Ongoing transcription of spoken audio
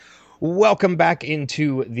Welcome back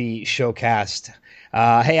into the showcast.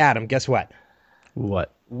 Hey, Adam, guess what?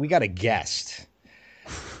 What? We got a guest.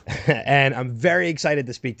 And I'm very excited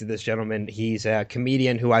to speak to this gentleman. He's a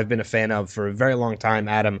comedian who I've been a fan of for a very long time.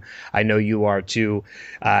 Adam, I know you are too.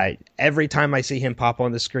 Every time I see him pop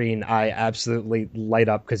on the screen, I absolutely light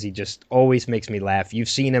up because he just always makes me laugh. You've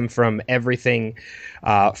seen him from everything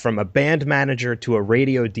from a band manager to a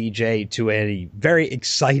radio DJ to a very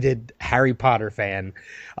excited Harry Potter fan.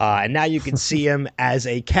 And now you can see him as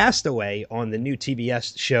a castaway on the new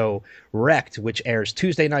TBS show Wrecked, which airs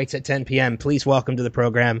Tuesday nights at 10 p.m. Please welcome to the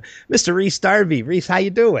program, Mr. Rhys Darby. Rhys, how you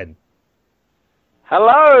doing?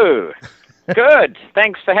 Hello. Good.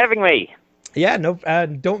 Thanks for having me. Yeah, no,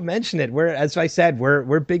 don't mention it. As I said,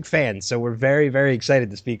 we're big fans, so we're very, very excited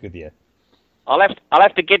to speak with you. I'll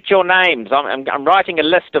have to get your names. I'm writing a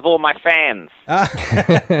list of all my fans.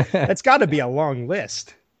 That's got to be a long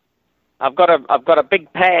list. I've got a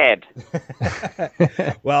big pad.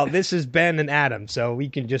 Well, this is Ben and Adam, so we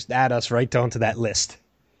can just add us right onto that list.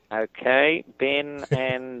 Okay, Ben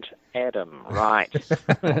and Adam, right.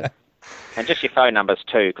 And just your phone numbers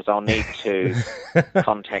too, because I'll need to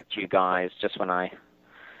contact you guys just when I'll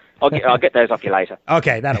get those off you later.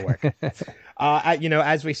 Okay, that'll work.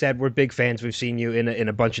 As we said, we're big fans. We've seen you in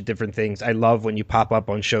a bunch of different things. I love when you pop up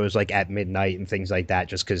on shows like At Midnight and things like that,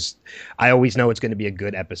 just because I always know it's going to be a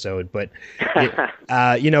good episode. But,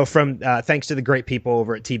 thanks to the great people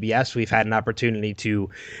over at TBS, we've had an opportunity to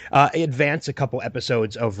advance a couple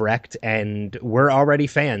episodes of Wrecked, and we're already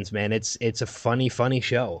fans, man. It's a funny, funny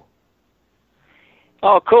show.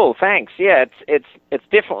 Oh, cool. Thanks. Yeah, it's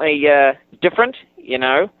definitely different,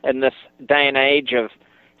 in this day and age of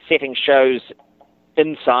setting shows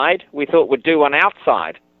inside. We thought we'd do one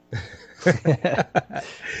outside.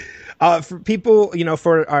 For people,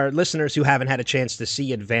 for our listeners who haven't had a chance to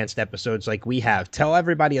see advanced episodes like we have, tell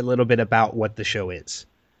everybody a little bit about what the show is.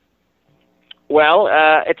 Well,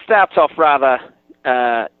 it starts off rather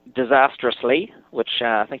disastrously, which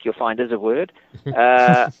I think you'll find is a word.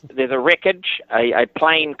 There's a wreckage. A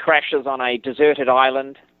plane crashes on a deserted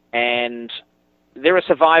island, and there are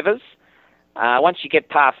survivors. Once you get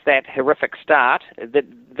past that horrific start,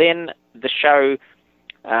 then the show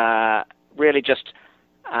really just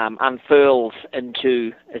unfurls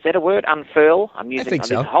into... Is that a word? Unfurl? I think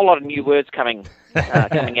so. There's a whole lot of new words coming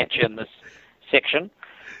at you in this section.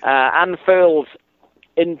 Unfurls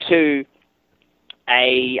into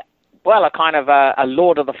a kind of a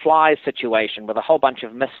Lord of the Flies situation with a whole bunch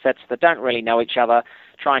of misfits that don't really know each other,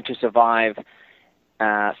 trying to survive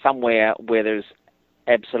somewhere where there's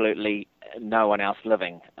absolutely no one else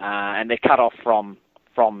living, and they're cut off from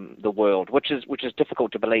the world, which is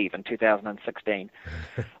difficult to believe in 2016,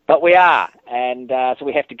 but we are, and so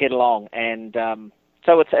we have to get along, and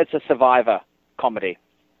so it's a survivor comedy.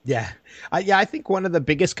 Yeah. I think one of the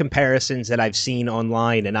biggest comparisons that I've seen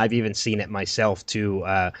online, and I've even seen it myself too,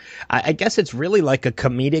 I guess it's really like a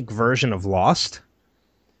comedic version of Lost.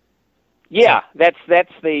 Yeah, that's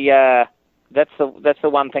the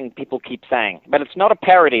one thing people keep saying. But it's not a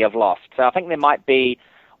parody of Lost. So I think there might be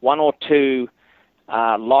one or two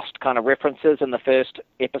Lost kind of references in the first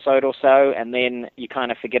episode or so, and then you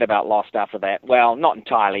kind of forget about Lost after that. Well, not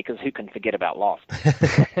entirely, because who can forget about Lost?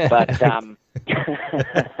 But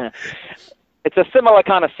it's a similar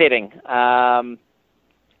kind of setting. And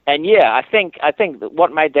yeah, I think that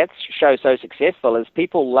what made that show so successful is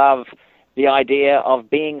people love the idea of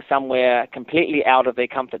being somewhere completely out of their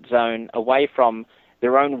comfort zone, away from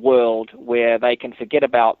their own world, where they can forget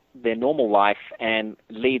about their normal life and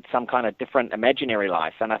lead some kind of different imaginary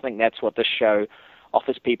life. And I think that's what this show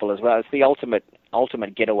offers people as well. It's the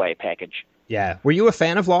ultimate getaway package. Yeah. Were you a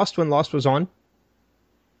fan of Lost when Lost was on?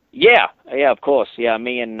 Yeah, of course. Yeah,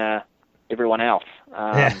 me and everyone else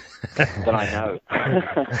that I know.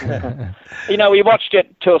 We watched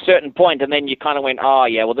it to a certain point, and then you kind of went, oh,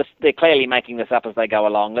 yeah, well, they're clearly making this up as they go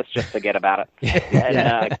along. Let's just forget about it.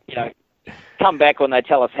 And, come back when they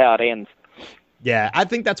tell us how it ends. Yeah, I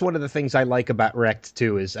think that's one of the things I like about Wrecked,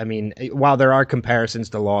 too, is, while there are comparisons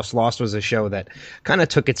to Lost was a show that kind of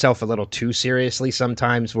took itself a little too seriously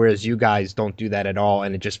sometimes, whereas you guys don't do that at all,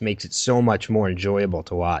 and it just makes it so much more enjoyable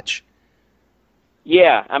to watch.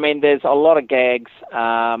 Yeah, there's a lot of gags.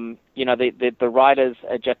 The writers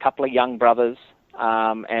are just a couple of young brothers,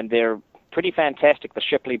 and they're pretty fantastic, the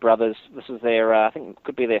Shipley brothers. This is their, I think it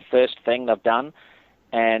could be their first thing they've done.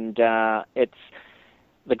 And it's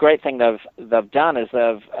the great thing they've done is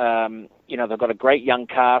they've got a great young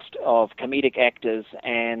cast of comedic actors,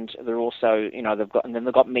 and they're also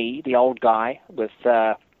they've got me, the old guy, with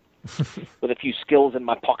a few skills in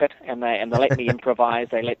my pocket, and they let me improvise.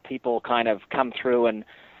 They let people kind of come through and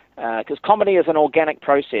because comedy is an organic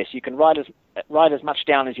process. You can write as much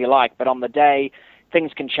down as you like, but on the day,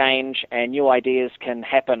 things can change and new ideas can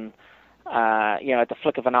happen, at the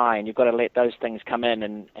flick of an eye, and you've got to let those things come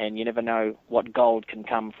in, and you never know what gold can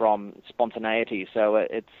come from spontaneity. So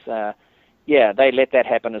it's they let that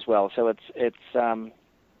happen as well. So it's a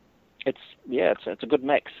good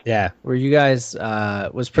mix. Yeah. Were you guys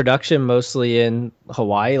was production mostly in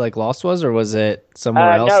Hawaii like Lost was, or was it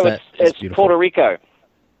somewhere else? No, it's Puerto Rico.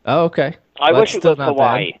 Oh, okay. I wish it was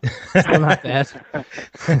Hawaii. Still not bad.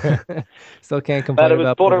 Still can't complain but it was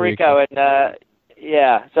about Puerto Rico. And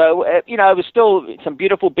so it was still some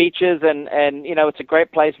beautiful beaches, and it's a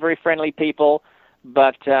great place, very friendly people,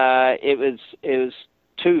 but it was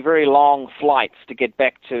 2 very long flights to get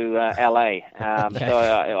back to LA. So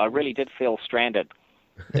I really did feel stranded.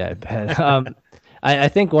 Yeah, I bet. I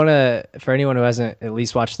think for anyone who hasn't at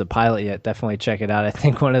least watched the pilot yet, definitely check it out. I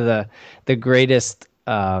think one of the greatest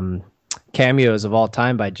cameos of all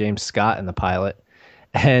time by James Scott in the pilot,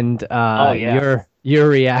 and your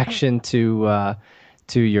reaction to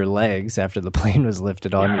your legs after the plane was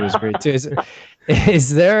lifted on you was great too.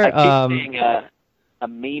 Is there? I keep seeing a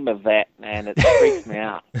meme of that, and it freaks me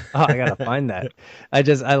out. Oh, I gotta find that. I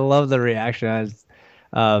love the reaction.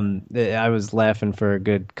 I was laughing for a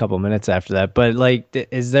good couple minutes after that. But like, do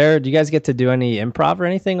you guys get to do any improv or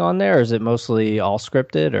anything on there, or is it mostly all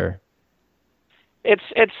scripted? Or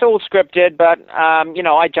it's all scripted, but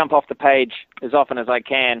I jump off the page as often as I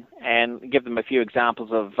can and give them a few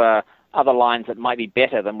examples of other lines that might be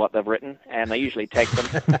better than what they've written, and they usually take them.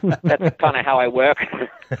 That's kind of how I work.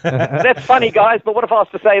 That's funny, guys, but what if I was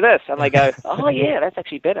to say this? And they go, oh, yeah, that's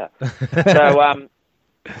actually better. So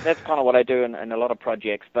that's kind of what I do in a lot of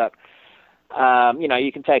projects. But,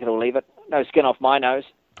 you can take it or leave it. No skin off my nose.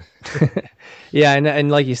 Yeah,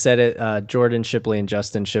 and like you said, Jordan Shipley and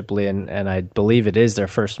Justin Shipley, and I believe it is their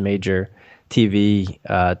first major TV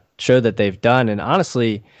show that they've done. And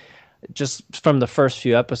honestly, just from the first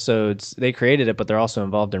few episodes, they created it, but they're also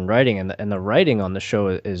involved in writing, and the writing on the show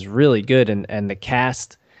is really good. And the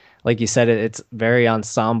cast, like you said, it's very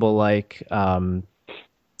ensemble-like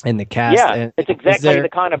in the cast. Yeah, and it's exactly the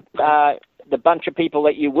kind of the bunch of people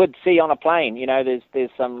that you would see on a plane.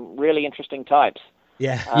 There's some really interesting types.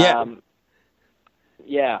 Yeah.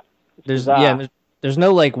 Yeah. There's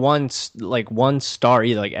no one star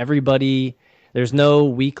either. Like everybody, there's no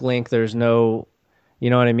weak link. There's no, you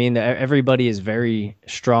know what I mean? Everybody is very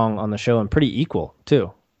strong on the show and pretty equal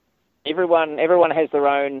too. Everyone has their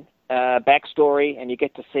own backstory, and you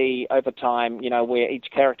get to see over time, where each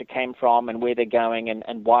character came from and where they're going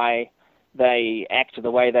and why they act the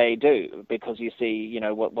way they do, because you see,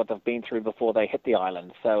 what they've been through before they hit the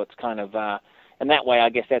island. So it's kind of, in that way, I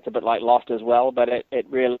guess that's a bit like Lost as well, but it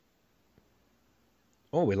really...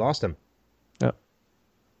 Oh, we lost him. Yep.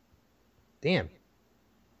 Damn.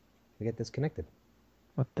 We get disconnected.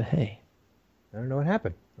 What the hey? I don't know what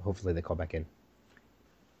happened. Hopefully they call back in.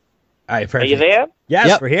 All right, perfect. Are you there? Yes,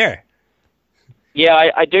 yep. We're here. Yeah,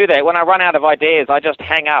 I do that. When I run out of ideas, I just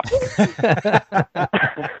hang up.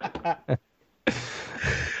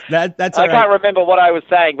 That's all I can't remember what I was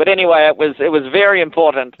saying, but anyway, it was very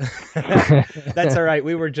important. That's all right.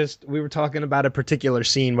 We were talking about a particular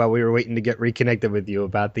scene while we were waiting to get reconnected with you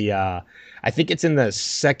about the I think it's in the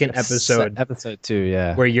second episode. Episode 2,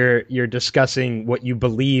 yeah. Where you're discussing what you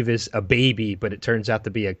believe is a baby, but it turns out to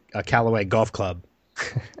be a Callaway golf club.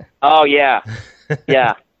 Oh yeah.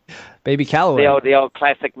 Yeah. Baby Callaway. The old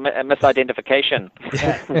classic misidentification.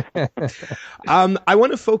 I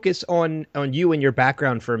want to focus on you and your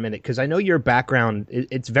background for a minute, because I know your background,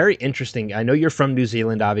 it's very interesting. I know you're from New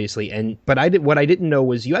Zealand, obviously, but what I didn't know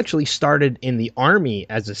was you actually started in the Army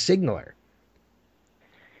as a signaler.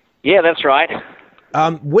 Yeah, that's right.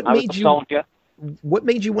 What I made was a soldier. What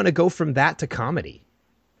made you want to go from that to comedy?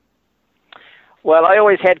 Well, I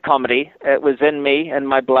always had comedy. It was in me, in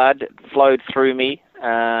my blood. It flowed through me.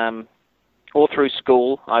 All through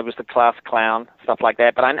school, I was the class clown, stuff like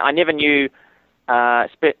that. But I never knew,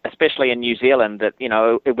 especially in New Zealand, that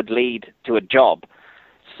it would lead to a job.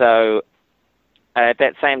 So at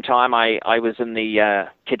that same time, I was in the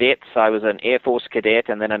cadets. I was an Air Force cadet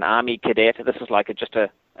and then an Army cadet. This is like just a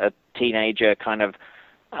teenager kind of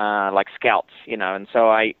like scouts, And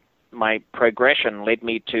so my progression led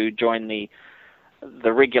me to join the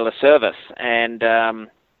regular service, and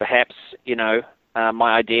perhaps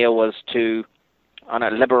my idea was to,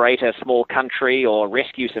 liberate a small country or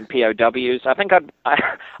rescue some POWs. I think I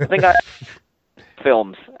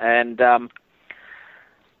films, and I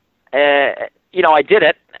did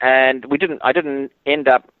it, and I didn't end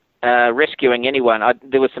up rescuing anyone.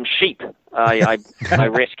 There were some sheep I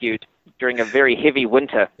rescued, during a very heavy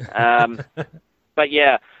winter. But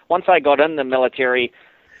yeah, once I got in the military,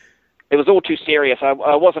 it was all too serious. I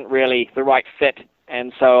wasn't really the right fit,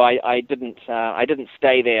 and so I didn't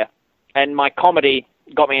stay there. And my comedy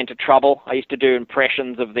got me into trouble. I used to do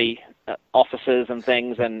impressions of the officers and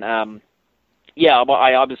things, and I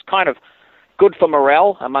was kind of good for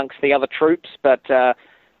morale amongst the other troops, but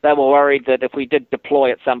they were worried that if we did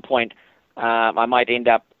deploy at some point, I might end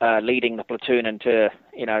up leading the platoon into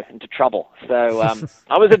trouble. So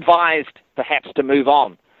I was advised perhaps to move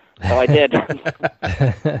on. So I did.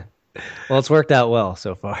 Well, it's worked out well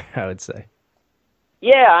so far, I would say.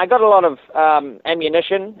 Yeah, I got a lot of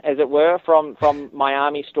ammunition, as it were, from my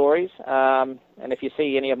Army stories. And if you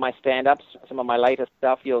see any of my stand-ups, some of my latest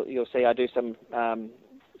stuff, you'll see I do some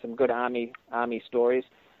good Army stories.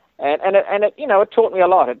 And it taught me a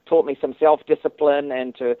lot. It taught me some self-discipline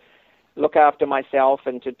and to look after myself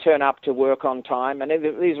and to turn up to work on time. And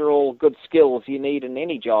these are all good skills you need in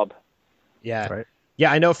any job. Yeah. Right.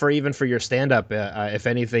 Yeah, I know for your stand-up, if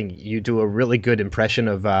anything, you do a really good impression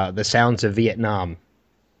of the sounds of Vietnam,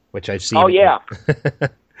 which I've seen. Oh, yeah.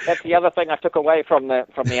 That's the other thing I took away from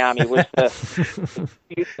the Army was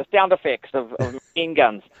the sound effects of machine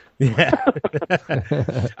guns. Yeah.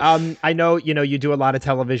 I know, you do a lot of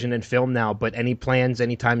television and film now, but any plans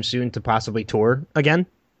anytime soon to possibly tour again?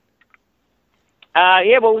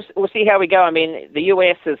 We'll see how we go. I mean, the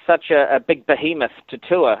US is such a big behemoth to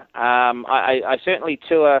tour. I certainly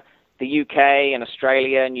tour the UK and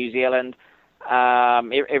Australia and New Zealand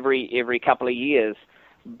every couple of years.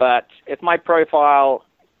 But if my profile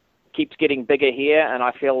keeps getting bigger here and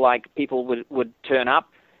I feel like people would turn up,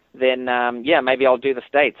 then maybe I'll do the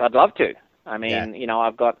States. I'd love to. I mean,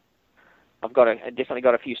 I've definitely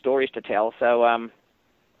got a few stories to tell. So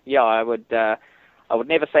I would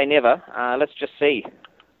never say never. Let's just see.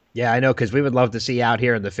 Yeah, I know, because we would love to see you out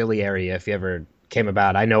here in the Philly area if you ever came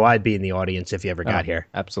about. I know I'd be in the audience if you ever got here.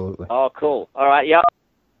 Absolutely. Oh, cool. All right, yeah.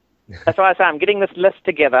 That's why I say I'm getting this list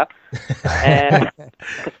together, and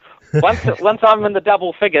once I'm in the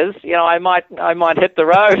double figures, I might hit the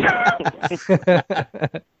road.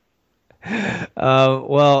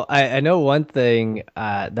 Well, I know one thing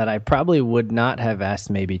that I probably would not have asked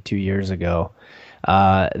maybe 2 years ago.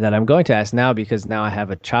 That I'm going to ask now because now I have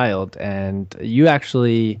a child, and you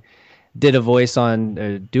actually do a voice on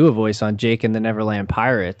Jake and the Neverland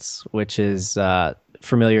Pirates, which is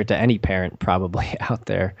familiar to any parent probably out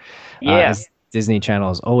there. Yeah. Disney Channel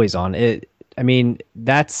is always on it. I mean,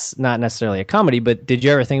 that's not necessarily a comedy, but did you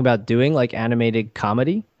ever think about doing like animated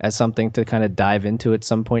comedy as something to kind of dive into at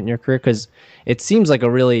some point in your career? Because it seems like a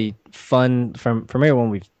really fun, from everyone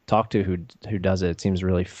we've talked to who does it, it seems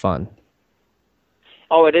really fun.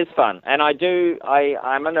 Oh, it is fun. And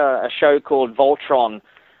I'm in a show called Voltron,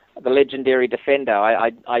 the Legendary Defender.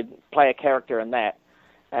 I play a character in that,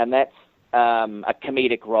 and that's a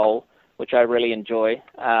comedic role, which I really enjoy.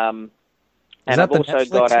 And I've also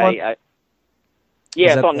Netflix got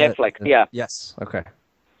it's on Netflix, yeah. Yes, okay.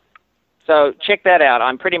 So check that out.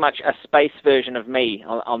 I'm pretty much a space version of me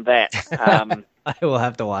on that. I will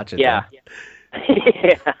have to watch it. Yeah.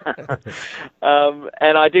 Yeah.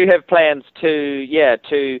 And I do have plans to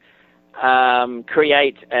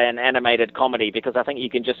create an animated comedy, because I think you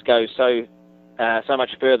can just go so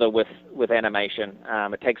much further with animation.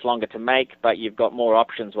 It takes longer to make, but you've got more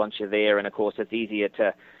options once you're there, and of course it's easier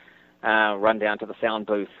to run down to the sound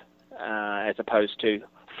booth as opposed to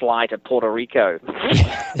fly to Puerto Rico.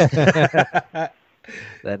 That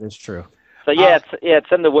is true. So it's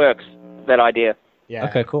in the works, that idea. Yeah.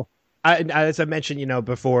 Okay, cool. As I mentioned,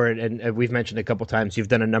 before, and we've mentioned a couple times, you've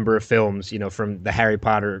done a number of films, from the Harry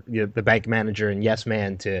Potter, the Bank Manager and Yes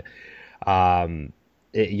Man to, to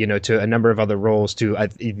a number of other roles, to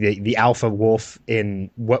the Alpha Wolf in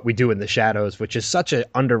What We Do in the Shadows, which is such an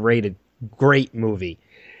underrated, great movie.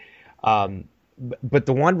 But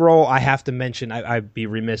the one role I have to mention, I'd be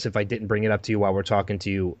remiss if I didn't bring it up to you while we're talking to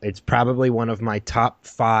you. It's probably one of my top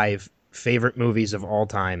 5 favorite movies of all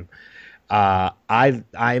time.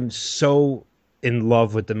 I'm so in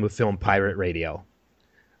love with the film Pirate Radio.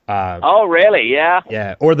 Oh, really? Yeah.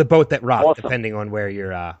 Yeah, or The Boat That Rocked, awesome. Depending on where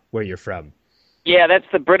you're from. Yeah, that's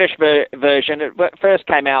the British version. It first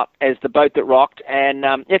came out as The Boat That Rocked, and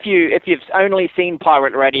if you've only seen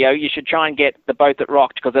Pirate Radio, you should try and get The Boat That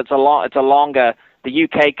Rocked, because it's a longer. The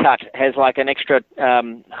UK cut has like an extra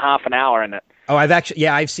half an hour in it. Oh,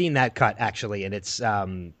 I've seen that cut actually, and it's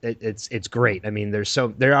great. I mean,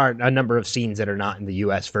 there are a number of scenes that are not in the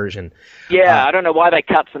US version. Yeah, I don't know why they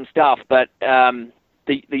cut some stuff, but the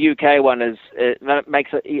UK one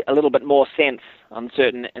makes a little bit more sense in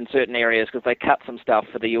certain areas, because they cut some stuff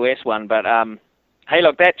for the US one. But Hey,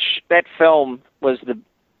 look, that film was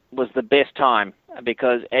the best time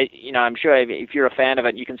because I'm sure if you're a fan of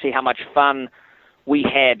it, you can see how much fun we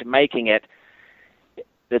had making it.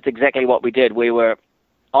 That's exactly what we did. We were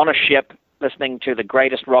on a ship listening to the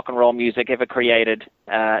greatest rock and roll music ever created,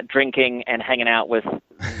 drinking and hanging out with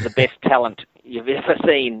the best talent you've ever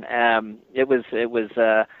seen. It was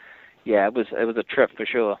a trip for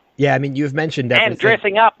sure. Yeah, I mean, you've mentioned everything. And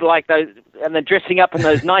dressing up like those, and then dressing up in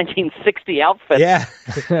those 1960 outfits. Yeah.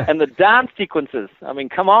 And the dance sequences. I mean,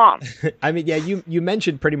 come on. I mean, yeah, you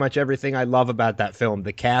mentioned pretty much everything I love about that film.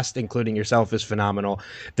 The cast, including yourself, is phenomenal.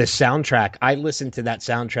 The soundtrack, I listen to that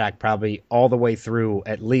soundtrack probably all the way through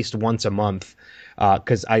at least once a month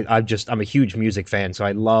because I'm a huge music fan, so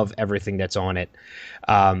I love everything that's on it.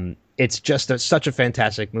 It's just such a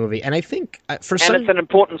fantastic movie, and I think it's an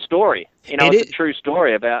important story. It's a true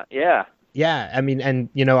story about Yeah, I mean, and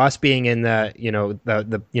us being in the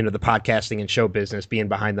the podcasting and show business, being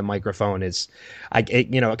behind the microphone it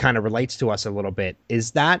kind of relates to us a little bit.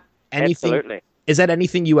 Is that anything? Absolutely. Is that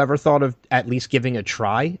anything you ever thought of at least giving a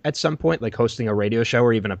try at some point, like hosting a radio show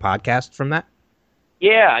or even a podcast from that?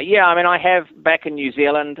 Yeah. I mean, I have back in New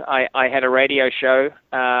Zealand. I had a radio show.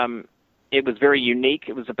 It was very unique.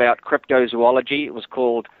 It was about cryptozoology. It was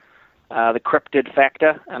called The Cryptid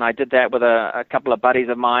Factor, and I did that with a couple of buddies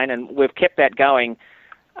of mine, and we've kept that going.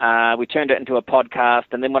 We turned it into a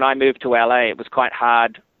podcast, and then when I moved to LA, it was quite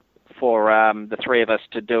hard for the three of us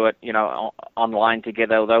to do it, online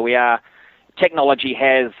together. Although technology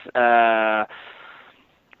has got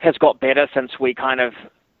better since we kind of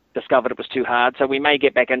discovered it was too hard, so we may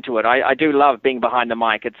get back into it. I do love being behind the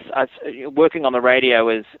mic. It's working on the radio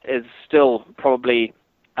is still probably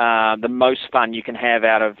the most fun you can have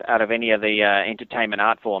out of any of the entertainment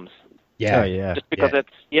art forms. Yeah, Just because it's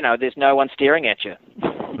there's no one staring at you.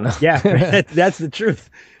 Yeah, that's the truth.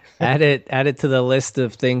 Add it to the list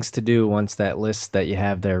of things to do once that list that you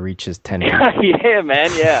have there reaches 10. Yeah,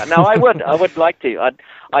 man. Yeah. No, I would like to.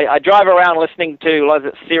 I drive around listening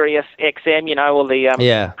to Sirius XM, all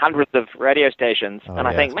the hundreds of radio stations, and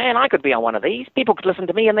I think, man, I could be on one of these. People could listen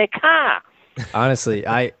to me in their car. Honestly,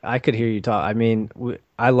 I could hear you talk. I mean,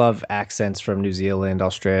 I love accents from New Zealand,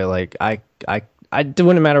 Australia. Like it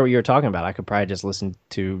wouldn't matter what you were talking about. I could probably just listen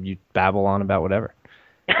to you babble on about whatever.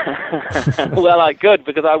 Well, I could,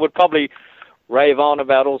 because I would probably rave on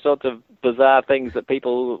about all sorts of bizarre things that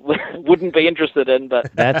people wouldn't be interested in. But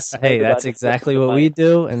that's exactly what we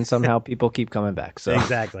do, and somehow people keep coming back. So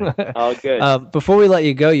exactly. Oh, good. Before we let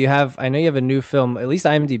you go, I know you have a new film. At least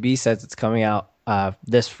IMDb says it's coming out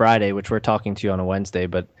this Friday, which we're talking to you on a Wednesday.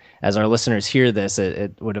 But as our listeners hear this,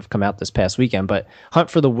 it would have come out this past weekend. But Hunt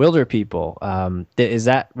for the Wilder People, is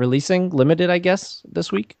that releasing limited, I guess,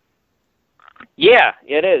 this week? Yeah,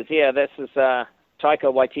 it is. Yeah, this is Taika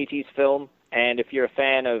Waititi's film, and if you're a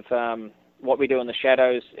fan of What We Do in the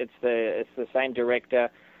Shadows, it's the same director.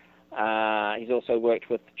 He's also worked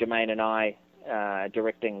with Jermaine and I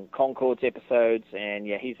directing Concord's episodes, and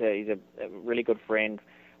he's a really good friend.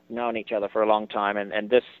 We've known each other for a long time, and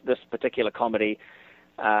this particular comedy,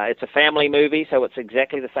 it's a family movie, so it's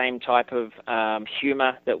exactly the same type of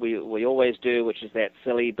humor that we always do, which is that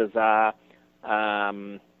silly, bizarre,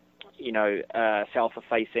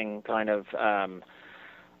 self-effacing kind of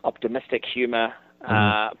optimistic humor.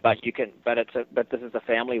 But this is a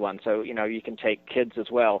family one, so you can take kids as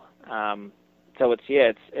well. So it's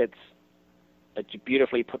a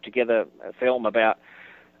beautifully put together film about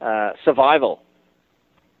survival,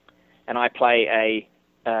 and I play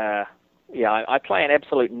I play an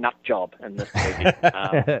absolute nut job in this movie.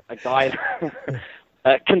 A guy,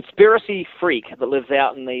 a conspiracy freak that lives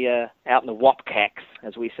out in the Wapcaks,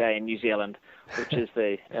 as we say in New Zealand, which is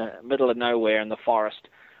the middle of nowhere in the forest.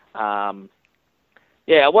 Well,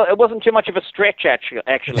 it wasn't too much of a stretch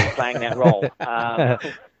actually playing that role.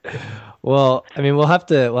 Well, I mean, we'll have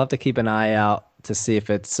to keep an eye out to see if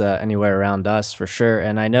it's anywhere around us for sure.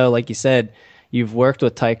 And I know, like you said, you've worked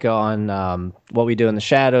with Taika on What We Do in the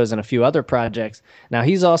Shadows and a few other projects. Now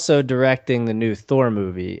he's also directing the new Thor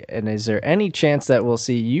movie. And is there any chance that we'll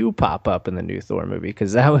see you pop up in the new Thor movie?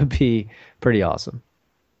 Because that would be pretty awesome.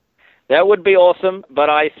 That would be awesome, but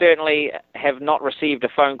I certainly have not received a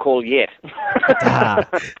phone call yet.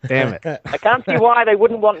 Damn it. I can't see why they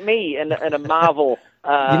wouldn't want me in a Marvel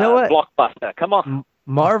blockbuster. Come on.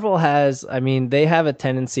 Marvel they have a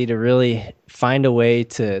tendency to really find a way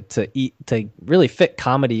to really fit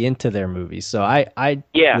comedy into their movies. So I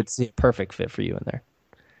would see a perfect fit for you in there.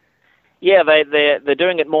 Yeah, they're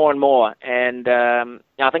doing it more and more, and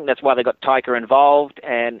I think that's why they got Taika involved.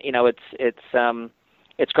 And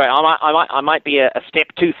It's great. I might be a step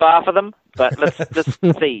too far for them, but let's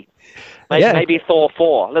see. Maybe Thor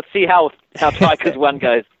 4. Let's see how Taika's 1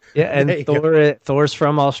 goes. Yeah, and Thor's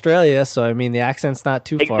from Australia, so I mean the accent's not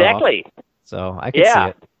too far off. Exactly. So I can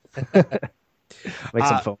see it. Make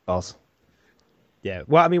some phone calls. Yeah.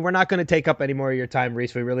 Well, I mean, we're not going to take up any more of your time,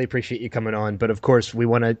 Rhys. We really appreciate you coming on. But of course, we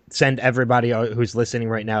want to send everybody who's listening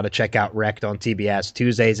right now to check out Wrecked on TBS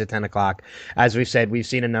Tuesdays at 10 o'clock. As we've said, we've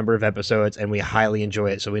seen a number of episodes and we highly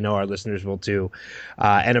enjoy it. So we know our listeners will too.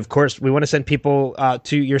 And of course, we want to send people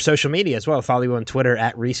to your social media as well. Follow you on Twitter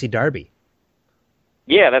at Rhys Darby.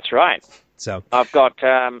 Yeah, that's right. So I've got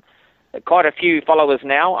quite a few followers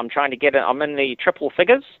now. I'm in the triple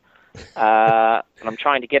figures, and I'm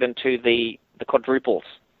trying to get into the quadruples.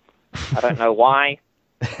 I don't know why.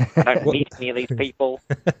 I don't meet any of these people.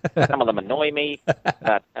 Some of them annoy me,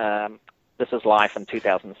 but this is life in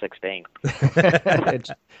 2016.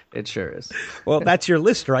 It sure is. Well, that's your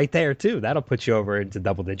list right there, too. That'll put you over into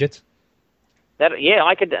double digits.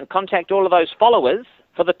 I could contact all of those followers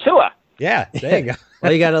for the tour. Yeah, there you go.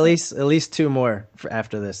 Well, you got at least 2 more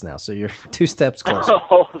after this now, so you're 2 steps closer.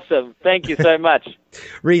 Awesome. Thank you so much.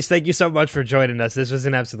 Rhys, thank you so much for joining us. This was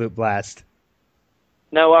an absolute blast.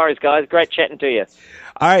 No worries, guys. Great chatting to you.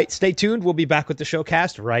 All right, stay tuned. We'll be back with the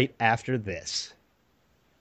showcast right after this.